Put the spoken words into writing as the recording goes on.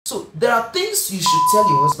So there are things you should tell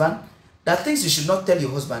your husband, there are things you should not tell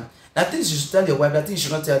your husband, there are things you should tell your wife, there are things you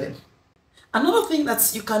should not tell them. Another thing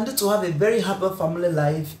that you can do to have a very happy family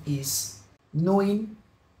life is knowing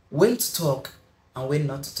when to talk and when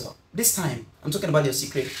not to talk. This time, I'm talking about your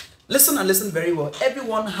secret. Listen and listen very well.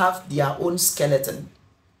 Everyone have their own skeleton.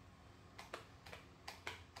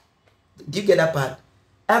 Do you get that part?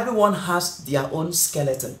 Everyone has their own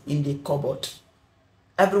skeleton in the cupboard.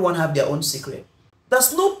 Everyone have their own secret.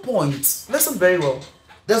 There's no point, listen very well.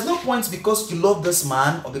 There's no point because you love this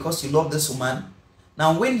man or because you love this woman.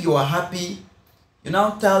 Now when you are happy, you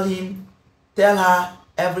now tell her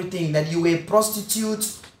everything, that you were a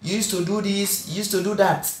prostitute, you used to do this, you used to do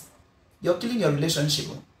that. You're killing your relationship.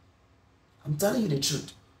 I'm telling you the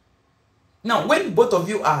truth. Now, when both of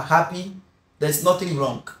you are happy, there's nothing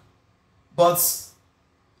wrong. But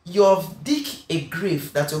you've dig a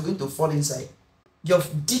grave that you're going to fall inside.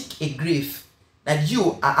 You've dig a grave that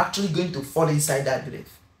you are actually going to fall inside that grave.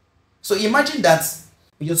 So imagine that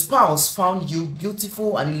your spouse found you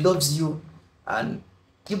beautiful and he loves you, and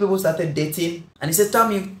you people started dating, and he said,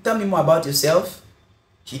 tell me more about yourself.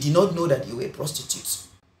 He did not know that you were a prostitute.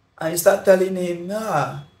 And you start telling him,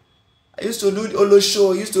 I used to do the Olo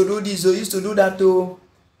show, I used to do this, I used to do that too,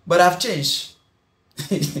 but I've changed.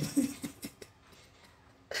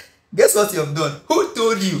 Guess what you've done? Who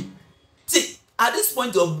told you? See, at this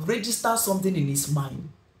point you've registered something in his mind.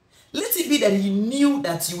 Let it be that he knew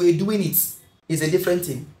that you were doing it. It's a different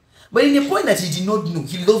thing. But in the point that he did not know,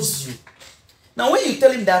 he loves you. Now when you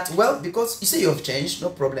tell him that, well, because you say you've changed, no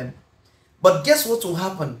problem. But guess what will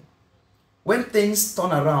happen? When things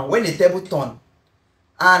turn around, when the table turn,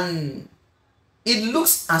 and it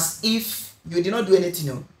looks as if you did not do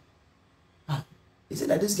anything. He said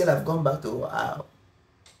that this girl have gone back to, wow.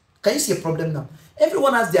 Can you see a problem now?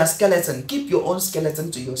 Everyone has their skeleton. Keep your own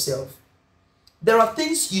skeleton to yourself. There are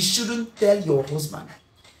things you shouldn't tell your husband.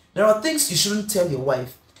 There are things you shouldn't tell your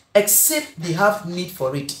wife, except they have need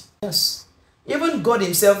for it. Yes. Even God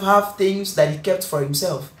himself have things that he kept for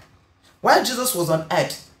himself. While Jesus was on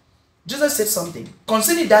earth, Jesus said something.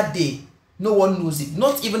 Concerning that day, no one knows it.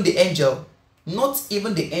 Not even the angel. Not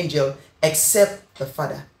even the angel, except the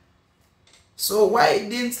Father. So why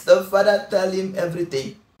didn't the Father tell him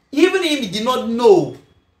everything? Even him, he did not know,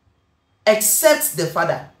 except the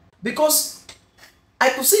Father. Because I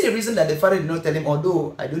could see the reason that the Father did not tell him,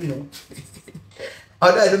 although I don't know.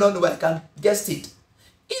 Although I do not know, but I can guess it.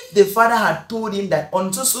 If the Father had told him that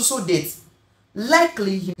on so date,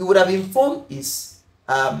 likely he would have informed his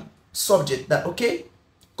subject that, okay,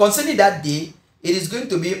 concerning that day, it is going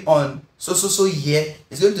to be on so year,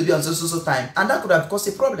 it's going to be on so time, and that could have caused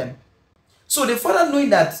a problem. So the Father, knowing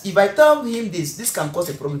that if I tell him this can cause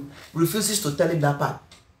a problem, refuses to tell him that part.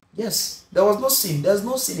 Yes, there was no sin. There's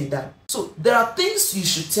no sin in that. So there are things you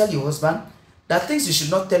should tell your husband. There are things you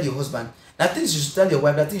should not tell your husband. There are things you should tell your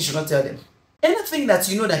wife. There are things you should not tell them. Anything that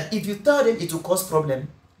you know that if you tell them, it will cause problem,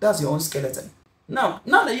 that's your own skeleton. Now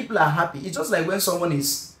that people are happy, it's just like when someone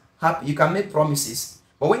is happy, you can make promises.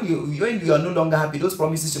 But when you are no longer happy, those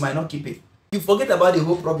promises you might not keep it. You forget about the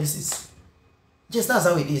whole promises. Yes, that's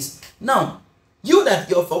how it is. Now, you that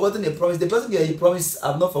you're forgotten a promise, the person you promised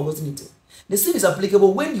have not forgotten it. The same is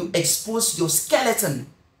applicable when you expose your skeleton.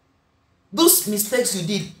 Those mistakes you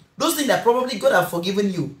did, those things that probably God has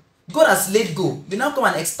forgiven you, God has let go. You now come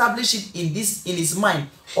and establish it in his mind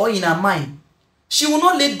or in her mind. She will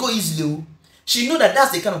not let go easily. She know that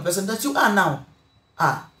that's the kind of person that you are now.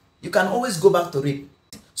 You can always go back to it.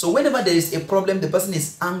 So whenever there is a problem, the person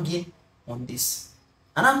is hanging on this.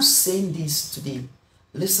 And I'm saying this today.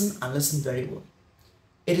 Listen and listen very well.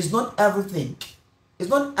 It is not everything. It's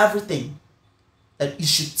not everything that you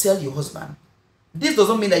should tell your husband. This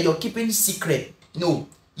doesn't mean that you're keeping secret. No,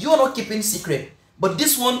 you are not keeping secret. But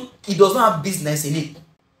this one, it does not have business in it.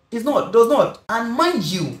 It's not, does not. And mind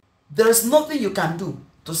you, there is nothing you can do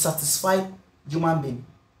to satisfy human being.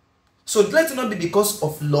 So let it not be because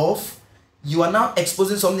of love, you are now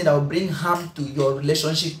exposing something that will bring harm to your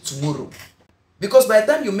relationship tomorrow. Because by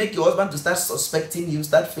the time you make your husband to start suspecting you,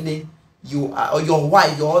 start feeling you are, or your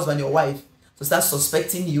wife, your husband, your wife, to start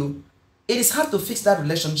suspecting you, it is hard to fix that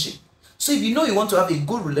relationship. So if you know you want to have a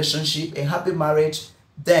good relationship, a happy marriage,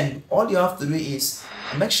 then all you have to do is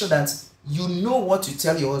make sure that you know what you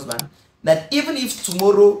tell your husband. That even if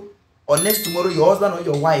tomorrow or next tomorrow your husband or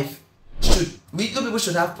your wife you people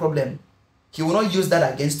should have problem, he will not use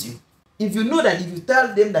that against you. If you know that if you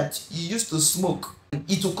tell them that you used to smoke,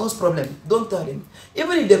 it will cause problem, don't tell them.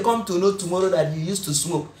 Even if they come to know tomorrow that you used to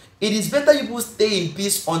smoke, it is better you people stay in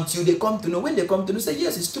peace until they come to know. When they come to know, say,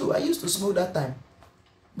 yes, it's true, I used to smoke that time.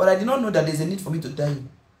 But I did not know that there's a need for me to tell you.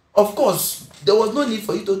 Of course, there was no need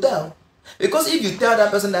for you to tell. Because if you tell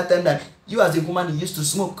that person that time that you as a woman you used to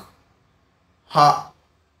smoke,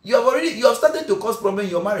 you have started to cause problem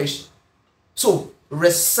in your marriage. So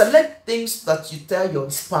select things that you tell your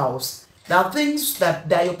spouse. There are things that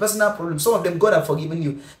they are your personal problems. Some of them God have forgiven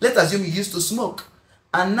you. Let's assume you used to smoke,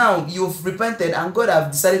 and now you've repented, and God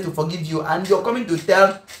have decided to forgive you, and you're coming to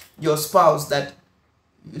tell your spouse that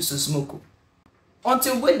you used to smoke.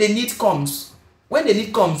 Until when the need comes. When the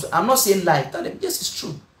need comes, I'm not saying lie. Tell them, yes, it's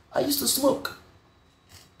true. I used to smoke.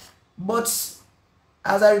 But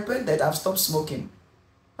as I repented, I've stopped smoking.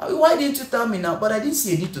 Why didn't you tell me now? But I didn't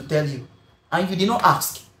see a need to tell you. And you did not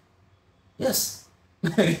ask. Yes.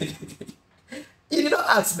 You did not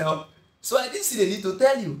ask now. So I didn't see the need to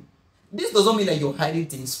tell you. This doesn't mean that you're hiding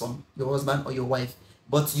things from your husband or your wife.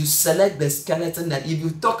 But you select the skeleton that if you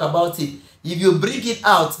talk about it, if you bring it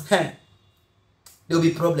out, there'll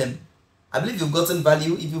be problem. I believe you've gotten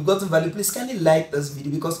value. If you've gotten value, please kindly like this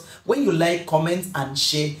video, because when you like, comment, and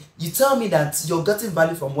share, you tell me that you're getting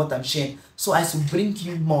value from what I'm sharing. So I should bring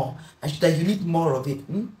you more. That you need more of it.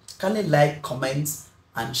 Kindly like, comment,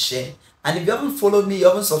 and share. And if you haven't followed me, you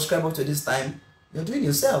haven't subscribed up to this time, you're doing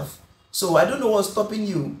yourself. So I don't know what's stopping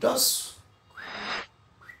you. Just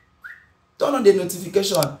turn on the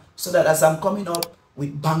notification so that as I'm coming up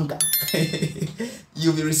with banger,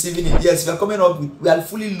 you'll be receiving it. Yes, we are coming up with, we are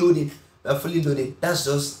fully loaded. We are fully loaded. That's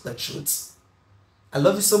just the truth. I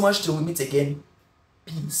love you so much till we meet again.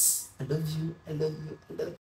 Peace. I love you. I love you. I love you.